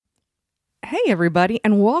Hey, everybody,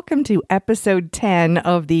 and welcome to episode 10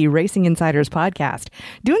 of the Racing Insiders podcast.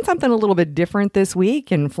 Doing something a little bit different this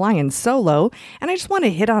week and flying solo. And I just want to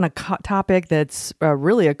hit on a topic that's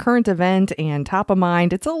really a current event and top of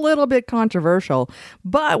mind. It's a little bit controversial,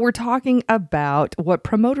 but we're talking about what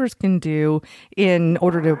promoters can do in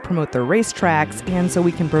order to promote their racetracks, and so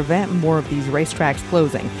we can prevent more of these racetracks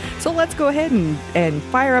closing. So let's go ahead and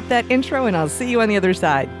fire up that intro, and I'll see you on the other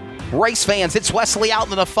side. Race fans, it's Wesley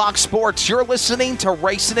Outland of Fox Sports. You're listening to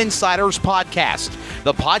Racing Insiders Podcast,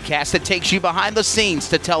 the podcast that takes you behind the scenes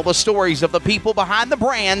to tell the stories of the people behind the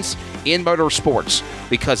brands in motorsports,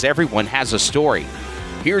 because everyone has a story.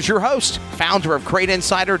 Here's your host, founder of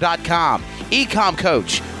CrateInsider.com, e-com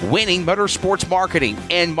coach, winning motorsports marketing,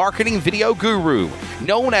 and marketing video guru,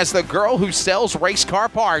 known as the girl who sells race car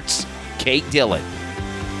parts, Kate Dillon.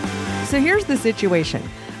 So here's the situation.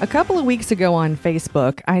 A couple of weeks ago on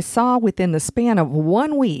Facebook, I saw within the span of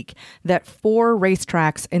 1 week that 4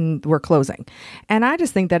 racetracks were closing. And I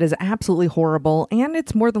just think that is absolutely horrible, and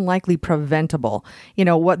it's more than likely preventable. You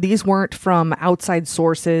know, what these weren't from outside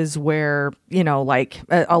sources where, you know, like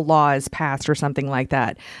a law is passed or something like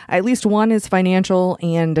that. At least one is financial,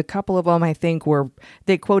 and a couple of them, I think,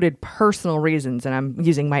 they quoted personal reasons, and I'm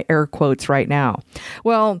using my air quotes right now.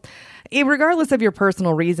 Well, regardless of your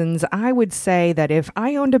personal reasons, I would say that if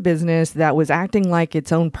I owned a business that was acting like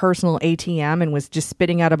its own personal ATM and was just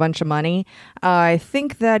spitting out a bunch of money, I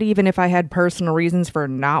think that even if I had personal reasons for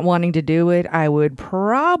not wanting to do it, I would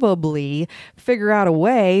probably figure out a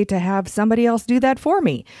way to have somebody else do that for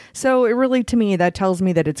me. So it really, to me, that tells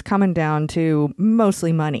me that it's coming down to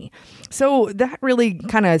mostly money. So that really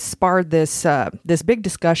kind of sparred this big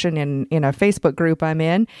discussion in a Facebook group I'm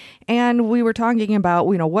in, and we were talking about,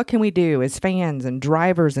 you know, what can we do as fans and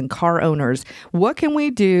drivers and car owners? What can we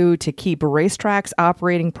do to keep racetracks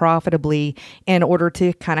operating profitably in order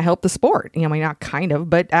to kind of help the sport? You know, I mean, not kind of,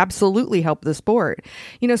 but absolutely help the sport.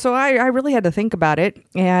 You know, so I really had to think about it,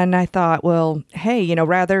 and I thought, well, hey, you know,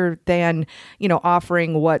 rather than, you know,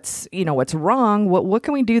 offering what's wrong, what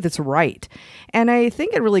can we do that's right? And I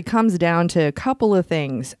think it really comes down to a couple of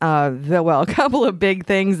things. A couple of big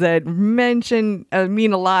things that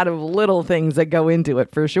mean a lot of little things that go into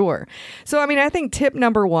it for sure. So, I mean, I think tip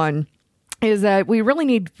number 1 is that we really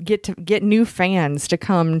need to get new fans to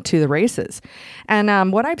come to the races.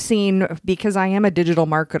 And what I've seen, because I am a digital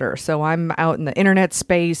marketer, so I'm out in the internet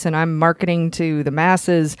space and I'm marketing to the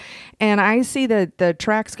masses, and I see that the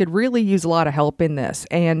tracks could really use a lot of help in this.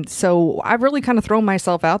 And so I've really kind of thrown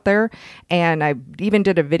myself out there, and I even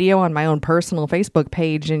did a video on my own personal Facebook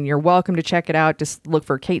page, and you're welcome to check it out. Just look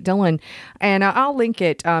for Kate Dillon, and I'll link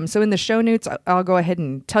it. So in the show notes, I'll go ahead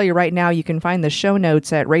and tell you right now, you can find the show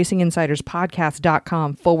notes at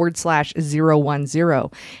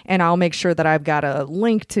racinginsiderspodcast.com/010. And I'll make sure that I've got a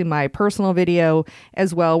link to my personal video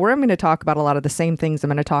as well, where I'm going to talk about a lot of the same things I'm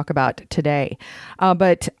going to talk about today.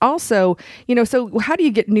 But also, you know, so how do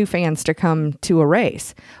you get new fans to come to a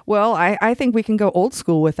race? Well, I think we can go old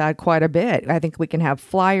school with that quite a bit. I think we can have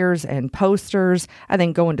flyers and posters. I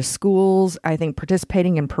think going to schools. I think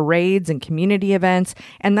participating in parades and community events.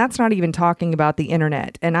 And that's not even talking about the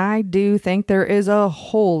internet. And I do think there is a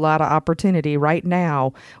whole lot of opportunity right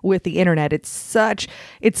now with the internet. It's such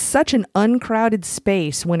an uncrowded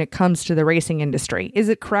space when it comes to the racing industry. Is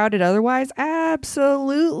it crowded otherwise?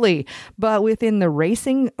 Absolutely. But within the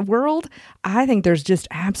racing world, I think there's just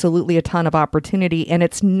absolutely a ton of opportunity, and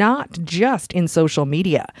it's not just in social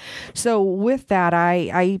media. So with that,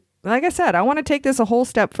 like I said, I want to take this a whole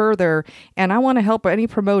step further, and I want to help any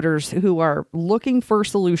promoters who are looking for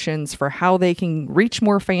solutions for how they can reach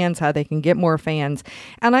more fans, how they can get more fans.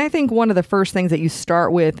 And I think one of the first things that you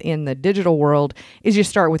start with in the digital world is you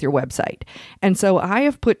start with your website. And so I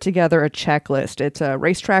have put together a checklist. It's a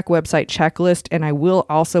racetrack website checklist, and I will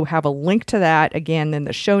also have a link to that again in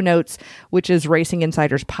the show notes, which is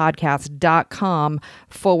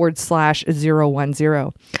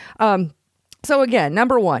racinginsiderspodcast.com/010. So again,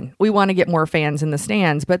 number 1, we want to get more fans in the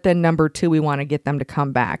stands, but then number 2, we want to get them to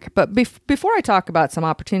come back. But before I talk about some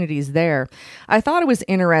opportunities there, I thought it was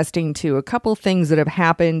interesting too, a couple things that have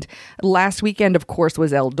happened. Last weekend, of course,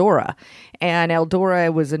 was Eldora. And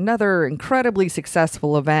Eldora was another incredibly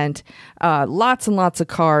successful event. Lots and lots of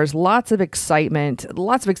cars, lots of excitement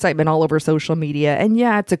all over social media. And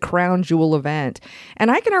yeah, it's a crown jewel event.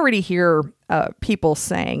 And I can already hear people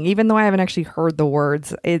saying, even though I haven't actually heard the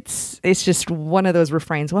words, it's just one of those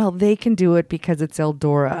refrains. Well, they can do it because it's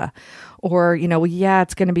Eldora. Or, you know, well, yeah,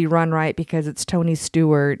 it's going to be run right because it's Tony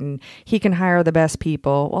Stewart and he can hire the best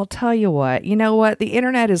people. Well, I'll tell you what, the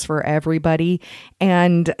internet is for everybody.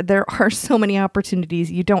 And there are so many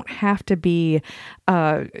opportunities. You don't have to be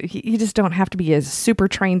You just don't have to be a super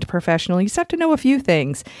trained professional. You just have to know a few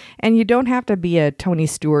things, and you don't have to be a Tony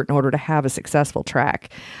Stewart in order to have a successful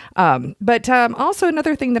track. But also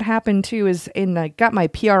another thing that happened too is I got my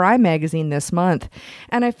PRI magazine this month,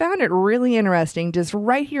 and I found it really interesting, just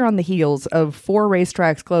right here on the heels of 4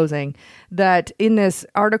 racetracks closing, that in this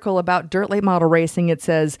article about dirt late model racing, it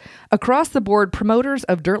says, across the board, promoters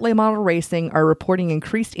of dirt late model racing are reporting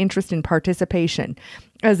increased interest in participation.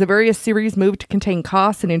 As the various series move to contain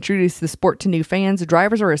costs and introduce the sport to new fans,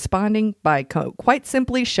 drivers are responding by quite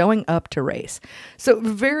simply showing up to race. So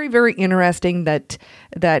very, very interesting that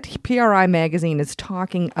PRI magazine is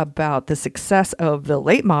talking about the success of the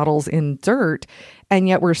late models in dirt, and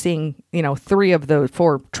yet we're seeing, 3 of the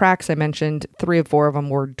 4 tracks I mentioned, 3 of 4 of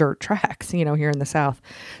them were dirt tracks, here in the South.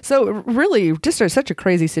 So really just such a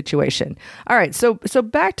crazy situation. All right, so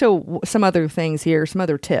back to some other things here, some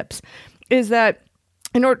other tips, is that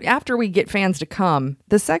after we get fans to come,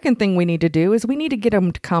 the second thing we need to do is we need to get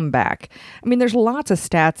them to come back. I mean, there's lots of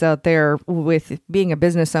stats out there with being a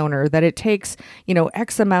business owner that it takes,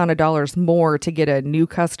 X amount of dollars more to get a new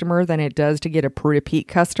customer than it does to get a repeat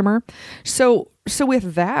customer. So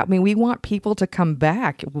with that, I mean, we want people to come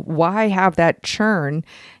back. Why have that churn?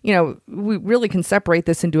 We really can separate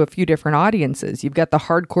this into a few different audiences. You've got the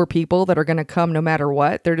hardcore people that are going to come no matter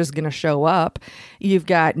what. They're just going to show up. You've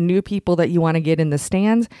got new people that you want to get in the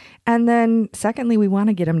stands. And then secondly, we want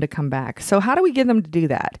to get them to come back. So how do we get them to do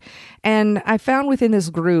that? And I found within this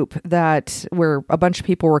group that where a bunch of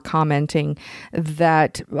people were commenting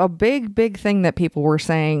that a big thing that people were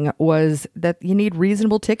saying was that you need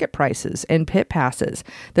reasonable ticket prices and pit passes.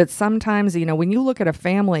 That sometimes, when you look at a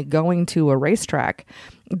family going to a racetrack,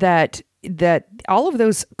 that all of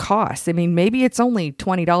those costs, I mean, maybe it's only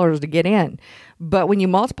 $20 to get in, but when you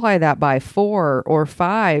multiply that by 4 or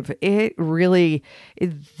 5,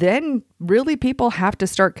 then really people have to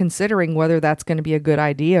start considering whether that's going to be a good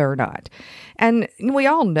idea or not. And we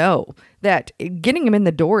all know that getting them in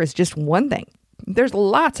the door is just one thing. There's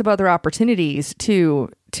lots of other opportunities to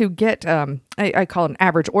get, I call it an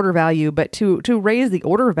average order value, but to raise the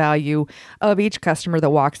order value of each customer that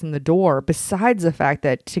walks in the door, besides the fact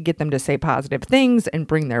that to get them to say positive things and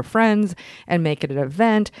bring their friends and make it an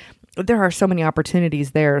event, there are so many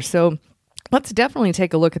opportunities there. So let's definitely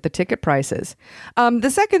take a look at the ticket prices. The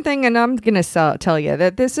second thing, and I'm going to tell you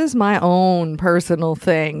that this is my own personal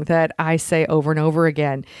thing that I say over and over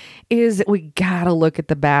again, is we got to look at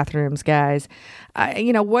the bathrooms, guys.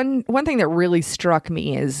 One thing that really struck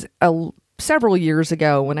me is several years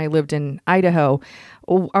ago when I lived in Idaho,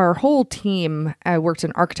 our whole team worked in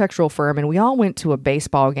an architectural firm, and we all went to a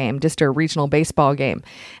baseball game, just a regional baseball game.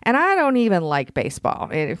 And I don't even like baseball.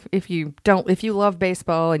 If you love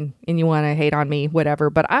baseball and you want to hate on me, whatever,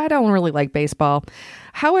 but I don't really like baseball.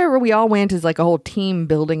 However, we all went as like a whole team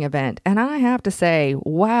building event. And I have to say,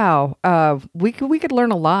 wow, we could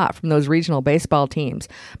learn a lot from those regional baseball teams.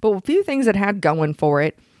 But a few things that had going for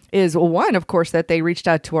it is, one, of course, that they reached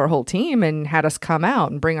out to our whole team and had us come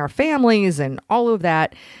out and bring our families and all of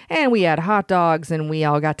that. And we had hot dogs and we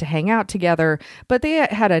all got to hang out together. But they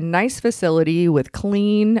had a nice facility with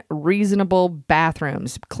clean, reasonable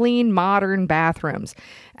bathrooms, clean, modern bathrooms.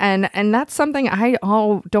 And that's something I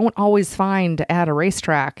don't always find at a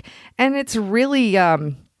racetrack. And it's really...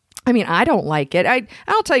 I don't like it.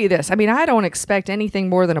 I'll tell you this. I don't expect anything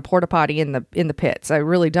more than a porta potty in the pits. I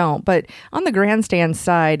really don't. But on the grandstand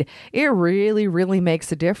side, it really, really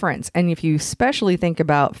makes a difference. And if you especially think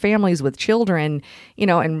about families with children,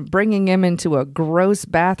 and bringing them into a gross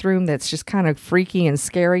bathroom that's just kind of freaky and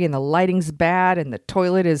scary, and the lighting's bad, and the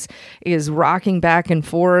toilet is rocking back and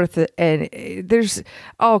forth, and there's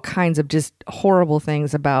all kinds of just horrible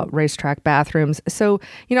things about racetrack bathrooms. So,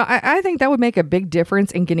 I think that would make a big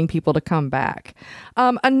difference in getting people to come back.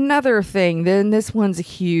 Another thing, then this one's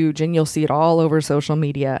huge, and you'll see it all over social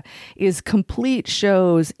media, is complete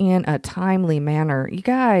shows in a timely manner. You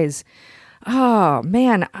guys, oh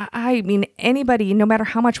man, anybody, no matter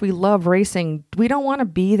how much we love racing, we don't want to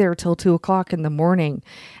be there till 2:00 in the morning.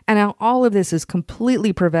 And now all of this is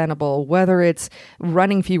completely preventable, whether it's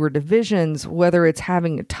running fewer divisions, whether it's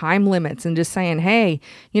having time limits and just saying, hey,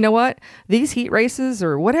 you know what? These heat races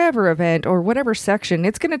or whatever event or whatever section,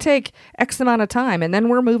 it's going to take X amount of time and then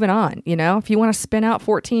we're moving on. If you want to spin out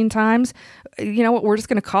 14 times, you know what, we're just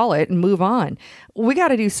going to call it and move on. We got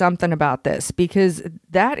to do something about this because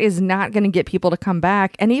that is not going to get people to come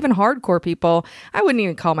back. And even hardcore people, I wouldn't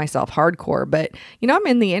even call myself hardcore, but I'm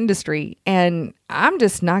in the industry and I'm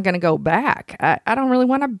just not going to go back. I don't really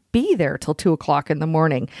want to be there till 2:00 in the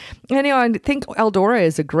morning. And, I think Eldora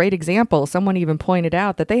is a great example. Someone even pointed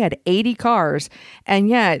out that they had 80 cars, and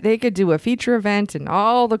yet they could do a feature event and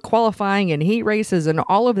all the qualifying and heat races and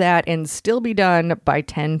all of that and still be done by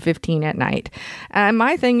 10:15 at night. And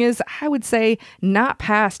my thing is, I would say not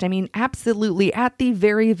past, absolutely at the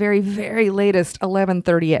very, very, very latest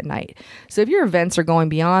 11:30 at night. So if your events are going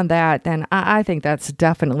beyond that, then I think that's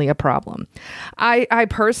definitely a problem. I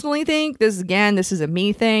personally think this is a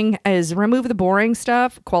me thing, is remove the boring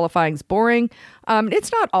stuff. Qualifying's boring.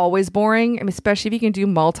 It's not always boring, especially if you can do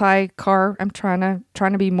multi-car. I'm trying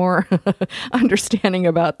to be more understanding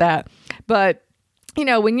about that. But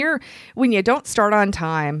when you don't start on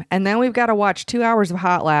time, and then we've got to watch 2 hours of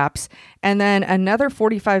hot laps and then another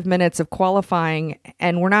 45 minutes of qualifying,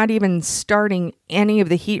 and we're not even starting any of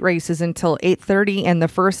the heat races until 8:30, and the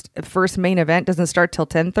first main event doesn't start till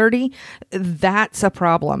 10:30, that's a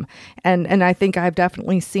problem. And I think I've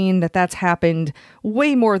definitely seen that that's happened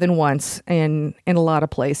way more than once in a lot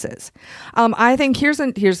of places. I think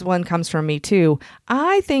here's one comes from me too.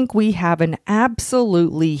 I think we have an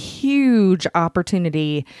absolutely huge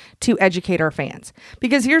opportunity to educate our fans,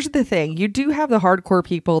 because here's the thing: you do have the hardcore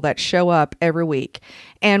people that show up every week.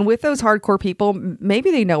 And with those hardcore people,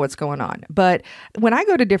 maybe they know what's going on. But when I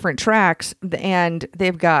go to different tracks and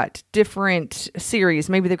they've got different series,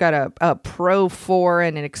 maybe they've got a Pro 4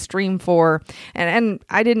 and an Extreme 4, and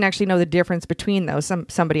I didn't actually know the difference between those.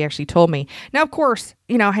 Somebody actually told me. Now, of course,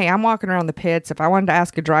 hey, I'm walking around the pits. If I wanted to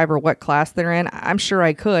ask a driver what class they're in, I'm sure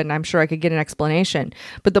I could, and I'm sure I could get an explanation.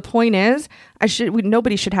 But the point is,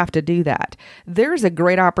 nobody should have to do that. There's a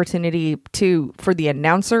great opportunity for the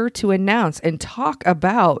announcer to announce and talk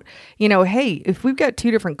about, hey, if we've got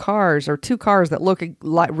two different cars or two cars that look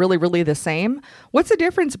really, really the same, what's the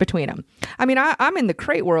difference between them? I'm in the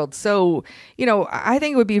crate world, so, I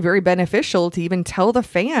think it would be very beneficial to even tell the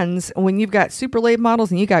fans when you've got super late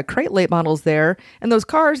models and you got crate late models there, and those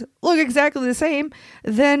cars look exactly the same,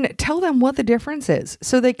 then tell them what the difference is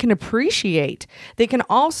so they can appreciate. They can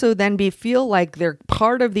also then feel like they're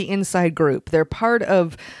part of the inside group. They're part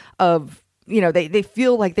of they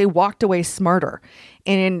feel like they walked away smarter.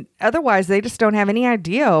 And otherwise, they just don't have any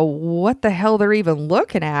idea what the hell they're even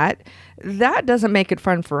looking at. That doesn't make it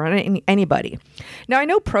fun for anybody. Now, I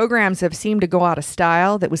know programs have seemed to go out of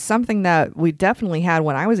style. That was something that we definitely had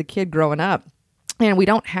when I was a kid growing up. And we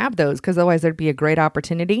don't have those because otherwise there'd be a great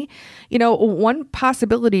opportunity. One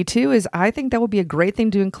possibility too is I think that would be a great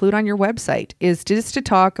thing to include on your website, is just to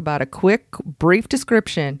talk about a quick, brief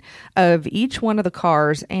description of each one of the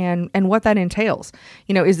cars and what that entails.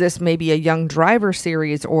 Is this maybe a young driver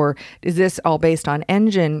series, or is this all based on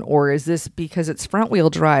engine, or is this because it's front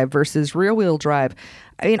wheel drive versus rear wheel drive?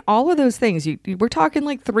 All of those things, we're talking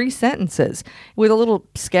like 3 sentences with a little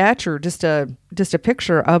sketch or just a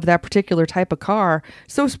picture of that particular type of car,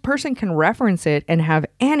 so a person can reference it and have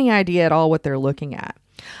any idea at all what they're looking at.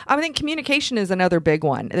 I think communication is another big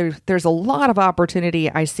one. There's a lot of opportunity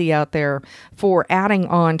I see out there for adding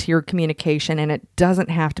on to your communication, and it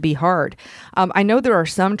doesn't have to be hard. I know there are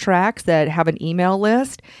some tracks that have an email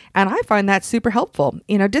list, and I find that super helpful.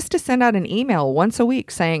 Just to send out an email once a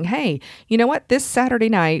week saying, hey, you know what? This Saturday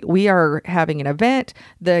night, we are having an event.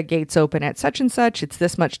 The gates open at such and such. It's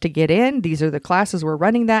this much to get in. These are the classes we're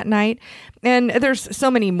running that night. And there's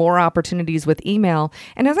so many more opportunities with email.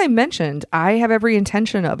 And as I mentioned, I have every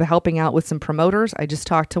intention of helping out with some promoters. I just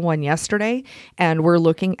talked to one yesterday, and we're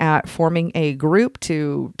looking at forming a group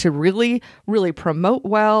to really, really promote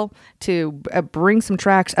well, to bring some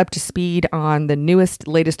tracks up to speed on the newest,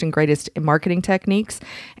 latest, and greatest marketing techniques.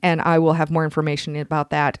 And I will have more information about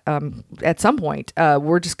that at some point.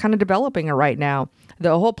 We're just kind of developing it right now.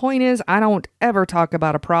 The whole point is I don't ever talk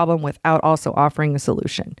about a problem without also offering a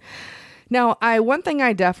solution. Now, one thing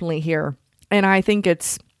I definitely hear, and I think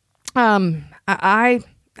it's,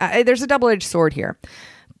 there's a double-edged sword here.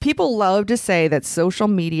 People love to say that social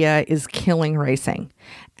media is killing racing.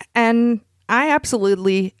 And I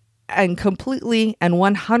absolutely and completely and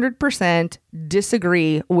 100%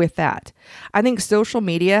 disagree with that. I think social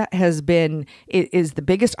media is the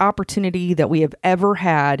biggest opportunity that we have ever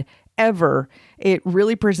had, ever. It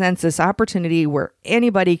really presents this opportunity where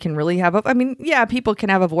anybody can really have people can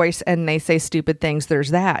have a voice and they say stupid things. There's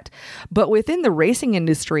that. But within the racing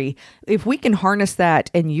industry, if we can harness that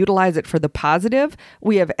and utilize it for the positive,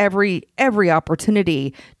 we have every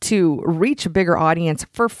opportunity to reach a bigger audience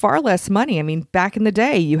for far less money. Back in the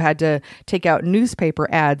day, you had to take out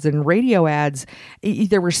newspaper ads and radio ads.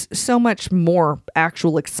 There was so much more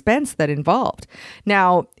actual expense that involved.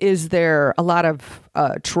 Now, is there a lot of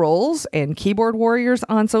trolls and keyboard warriors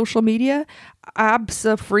on social media?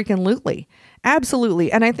 Abso-freaking-lutely.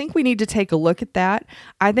 Absolutely. And I think we need to take a look at that.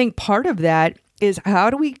 I think part of that is how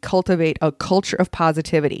do we cultivate a culture of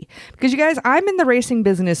positivity? Because you guys, I'm in the racing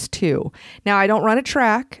business too. Now, I don't run a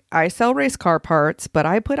track. I sell race car parts, but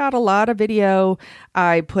I put out a lot of video.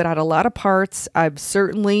 I put out a lot of parts. I've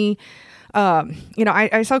certainly...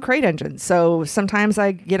 I sell crate engines. So sometimes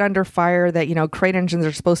I get under fire that, crate engines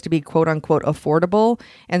are supposed to be quote unquote affordable.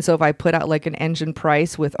 And so if I put out like an engine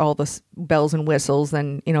price with all the bells and whistles,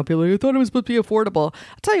 then, people are like, I thought it was supposed to be affordable.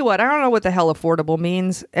 I'll tell you what, I don't know what the hell affordable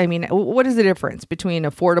means. I mean, what is the difference between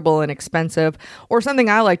affordable and expensive? Or something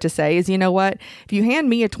I like to say is, you know what, if you hand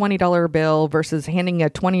me a $20 bill versus handing a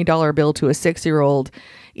 $20 bill to a 6-year-old,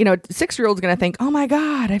 6-year-old's going to think, oh my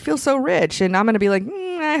God, I feel so rich. And I'm going to be like,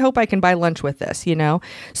 I hope I can buy lunch with this,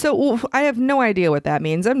 So I have no idea what that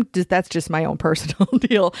means. That's just my own personal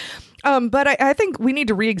deal. But I think we need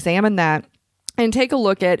to re-examine that and take a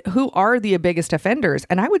look at who are the biggest offenders.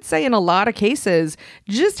 And I would say in a lot of cases,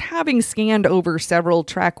 just having scanned over several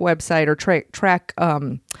track website or track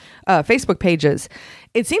Facebook pages,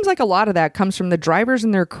 it seems like a lot of that comes from the drivers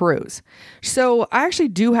and their crews. So I actually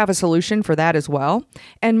do have a solution for that as well.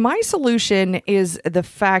 And my solution is the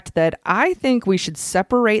fact that I think we should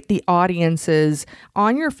separate the audiences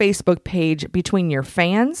on your Facebook page between your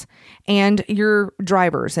fans and your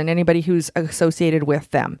drivers and anybody who's associated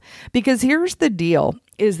with them. Because here's the deal,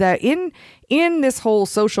 is that in this whole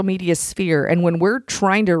social media sphere, and when we're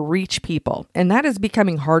trying to reach people, and that is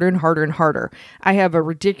becoming harder and harder and harder. I have a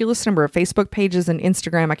ridiculous number of Facebook pages and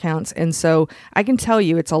Instagram accounts, and so I can tell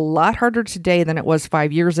you it's a lot harder today than it was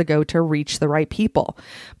 5 years ago to reach the right people.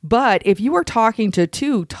 But if you are talking to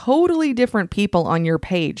two totally different people on your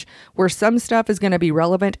page, where some stuff is going to be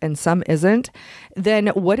relevant and some isn't, then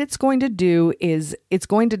what it's going to do is it's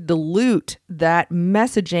going to dilute that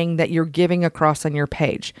messaging that you're giving across on your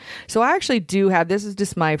page. So I actually do have, this is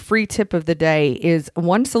just my free tip of the day, is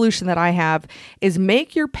one solution that I have is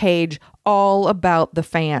make your page all about the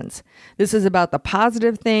fans. This is about the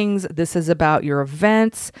positive things. This is about your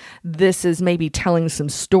events. This is maybe telling some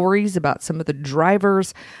stories about some of the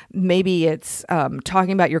drivers. Maybe it's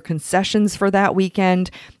talking about your concessions for that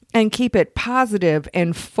weekend. And keep it positive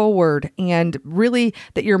and forward, and really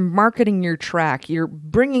that you're marketing your track. You're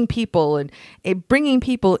bringing people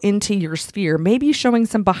into your sphere, maybe showing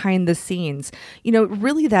some behind the scenes,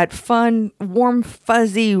 really that fun, warm,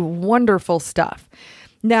 fuzzy, wonderful stuff.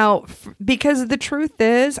 Now, because the truth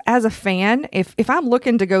is, as a fan, if I'm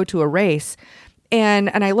looking to go to a race, and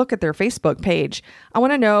I look at their Facebook page, I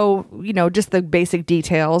want to know, just the basic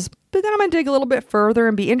details, but then I'm going to dig a little bit further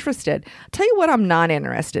and be interested. I'll tell you what I'm not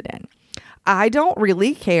interested in. I don't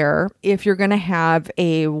really care if you're going to have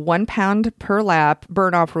a 1 pound per lap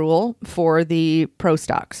burn off rule for the pro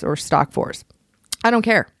stocks or stock fours. I don't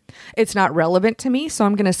care. It's not relevant to me, so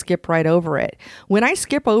I'm going to skip right over it. When I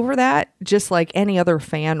skip over that, just like any other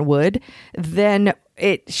fan would, then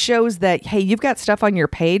it shows that, hey, you've got stuff on your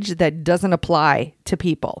page that doesn't apply to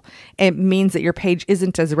people. It means that your page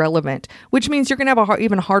isn't as relevant, which means you're going to have an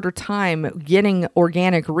even harder time getting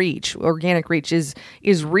organic reach. Organic reach is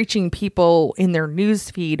reaching people in their news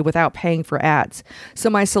feed without paying for ads. So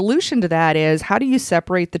my solution to that is, how do you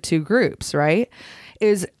separate the two groups, right?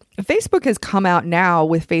 Facebook has come out now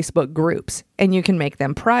with Facebook groups, and you can make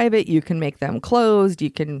them private, you can make them closed,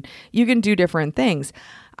 you can do different things.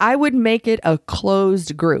 I would make it a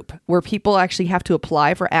closed group where people actually have to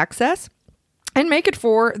apply for access, and make it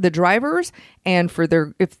for the drivers and for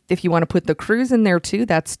their, if you want to put the crews in there too,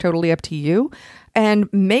 that's totally up to you. And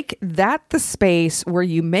make that the space where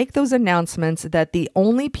you make those announcements that the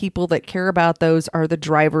only people that care about those are the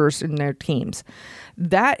drivers and their teams.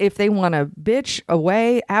 That if they want to bitch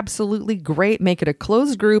away, absolutely great. Make it a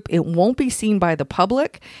closed group. It won't be seen by the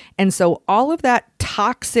public. And so all of that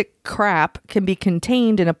toxic crap can be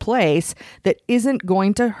contained in a place that isn't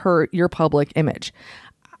going to hurt your public image.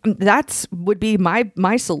 That's would be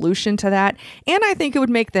my solution to that. And I think it would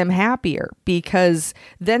make them happier, because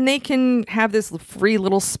then they can have this free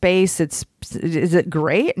little space. Is it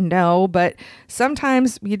great? No, but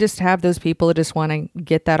sometimes you just have those people that just want to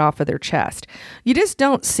get that off of their chest. You just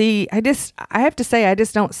don't see, I have to say, I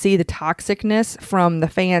just don't see the toxicness from the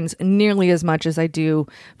fans nearly as much as I do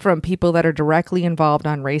from people that are directly involved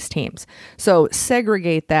on race teams. So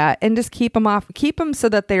segregate that and just keep them so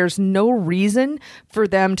that there's no reason for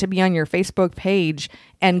them to be on your Facebook page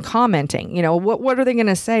and commenting. What are they going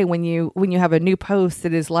to say when you have a new post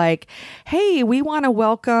that is like, hey, we want to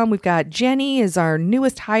welcome, we've got Jenny is our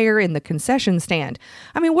newest hire in the concession stand.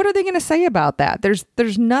 I mean, what are they going to say about that?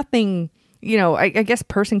 There's nothing I guess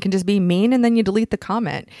person can just be mean and then you delete the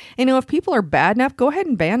comment. If people are bad enough, go ahead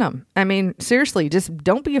and ban them. I mean, seriously, just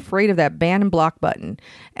don't be afraid of that ban and block button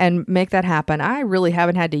and make that happen. I really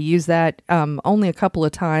haven't had to use that only a couple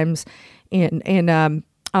of times on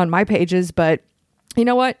my pages, but you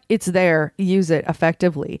know what? It's there. Use it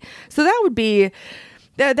effectively. So that would be,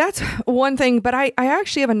 that's one thing. But I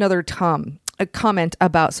actually have another a comment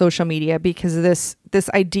about social media because of this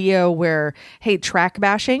idea where, hey, track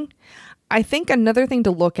bashing. I think another thing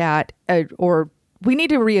to look at, or we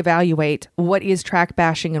need to reevaluate what is track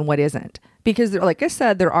bashing and what isn't. Because like I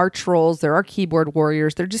said, there are trolls, there are keyboard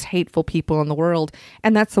warriors, they're just hateful people in the world.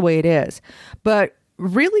 And that's the way it is. But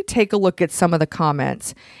really take a look at some of the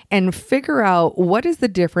comments and figure out what is the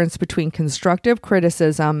difference between constructive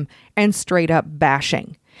criticism and straight up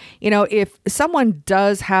bashing. If someone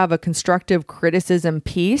does have a constructive criticism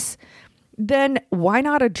piece, then why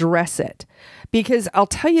not address it? Because I'll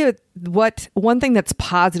tell you one thing that's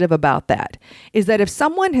positive about that is that if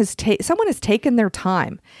someone has taken their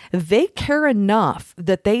time, they care enough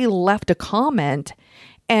that they left a comment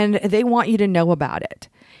and they want you to know about it.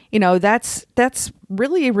 That's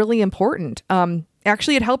really, really important.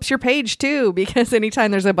 Actually, it helps your page too, because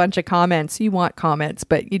anytime there's a bunch of comments, you want comments,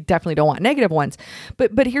 but you definitely don't want negative ones.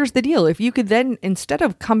 But here's the deal. If you could then, instead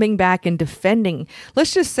of coming back and defending,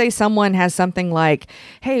 let's just say someone has something like,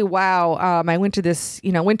 hey, wow, I went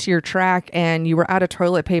to your track and you were out of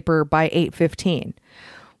toilet paper by 8:15.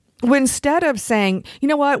 Instead of saying, you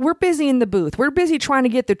know what, we're busy in the booth. We're busy trying to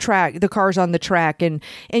get the cars on the track. And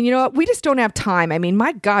you know what, we just don't have time. I mean,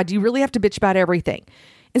 my God, do you really have to bitch about everything?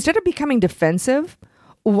 Instead of becoming defensive,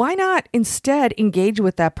 why not instead engage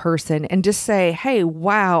with that person and just say, hey,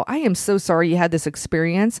 wow, I am so sorry you had this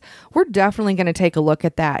experience. We're definitely going to take a look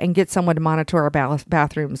at that and get someone to monitor our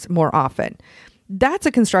bathrooms more often. That's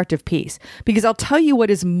a constructive piece, because I'll tell you what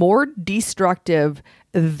is more destructive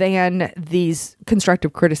than these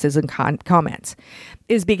constructive criticism comments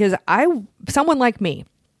is because someone like me,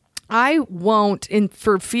 I won't,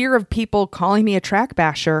 for fear of people calling me a track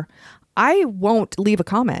basher, I won't leave a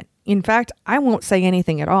comment. In fact, I won't say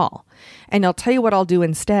anything at all. And I'll tell you what I'll do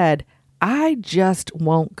instead. I just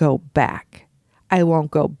won't go back. I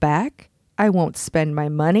won't go back. I won't spend my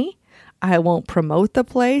money. I won't promote the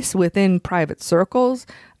place within private circles.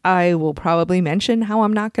 I will probably mention how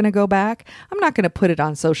I'm not going to go back. I'm not going to put it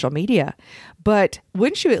on social media. But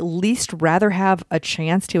wouldn't you at least rather have a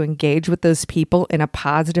chance to engage with those people in a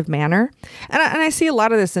positive manner? And I see a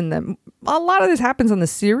lot of this happens on the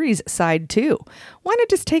series side too. Why not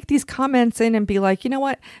just take these comments in and be like, you know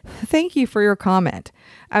what? Thank you for your comment.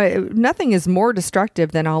 Nothing is more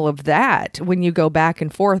destructive than all of that when you go back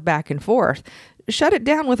and forth. Shut it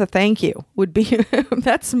down with a thank you would be,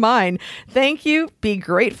 that's mine. Thank you. Be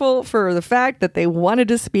grateful for the fact that they wanted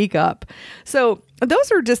to speak up. So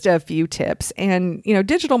those are just a few tips, and,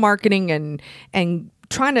 digital marketing and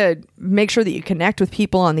trying to make sure that you connect with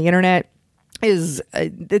people on the internet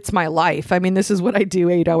it's my life. I mean, this is what I do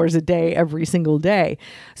 8 hours a day, every single day.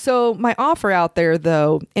 So my offer out there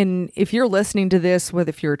though, and if you're listening to this,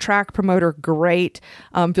 if you're a track promoter, great.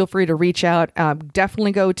 Feel free to reach out.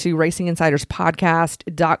 Definitely go to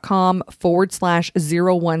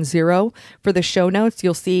racinginsiderspodcast.com/010 for the show notes.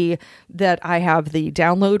 You'll see that I have the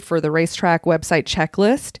download for the racetrack website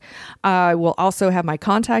checklist. I will also have my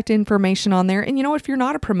contact information on there. And if you're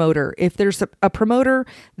not a promoter, if there's a promoter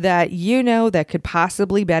that that could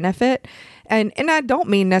possibly benefit. And I don't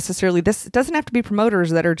mean necessarily, this doesn't have to be promoters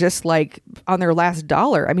that are just like on their last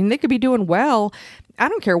dollar. I mean, they could be doing well. I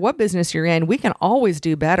don't care what business you're in. We can always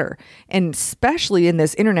do better. And especially in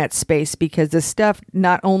this internet space, because this stuff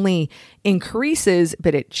not only increases,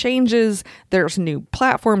 but it changes. There's new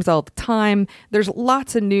platforms all the time. There's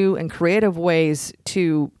lots of new and creative ways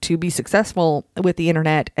to be successful with the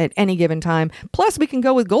internet at any given time. Plus, we can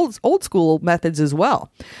go with old school methods as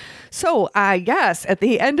well. So I guess at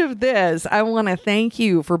the end of this, I want to thank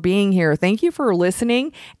you for being here. Thank you for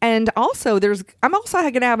listening. And also I'm also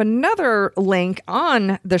going to have another link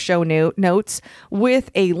on the show notes with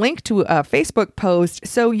a link to a Facebook post.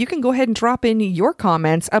 So you can go ahead and drop in your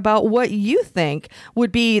comments about what you think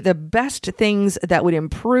would be the best things that would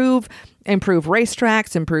improve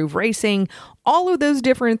racetracks, improve racing, all of those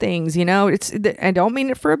different things. I don't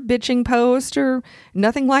mean it for a bitching post or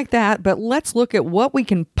nothing like that, but let's look at what we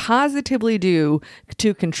can positively do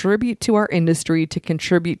to contribute to our industry, to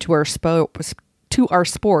contribute to our sport.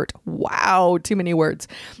 Wow, too many words.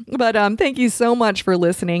 But thank you so much for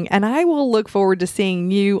listening, and I will look forward to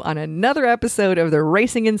seeing you on another episode of the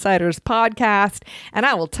Racing Insiders podcast, and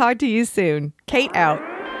I will talk to you soon. Kate out.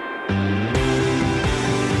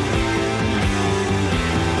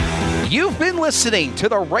 You've been listening to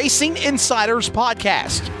the Racing Insiders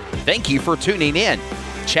Podcast. Thank you for tuning in.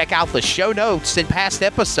 Check out the show notes and past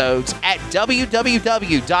episodes at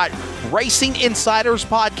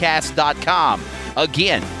www.racinginsiderspodcast.com.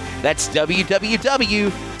 Again, that's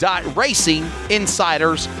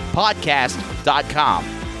www.racinginsiderspodcast.com.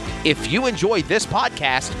 If you enjoyed this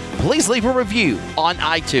podcast, please leave a review on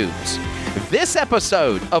iTunes. This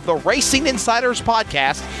episode of the Racing Insiders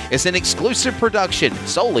Podcast is an exclusive production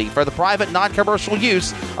solely for the private, non-commercial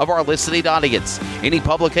use of our listening audience. Any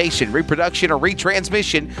publication, reproduction, or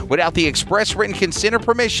retransmission without the express written consent or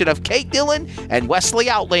permission of Kate Dillon and Wesley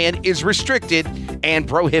Outland is restricted and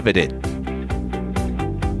prohibited.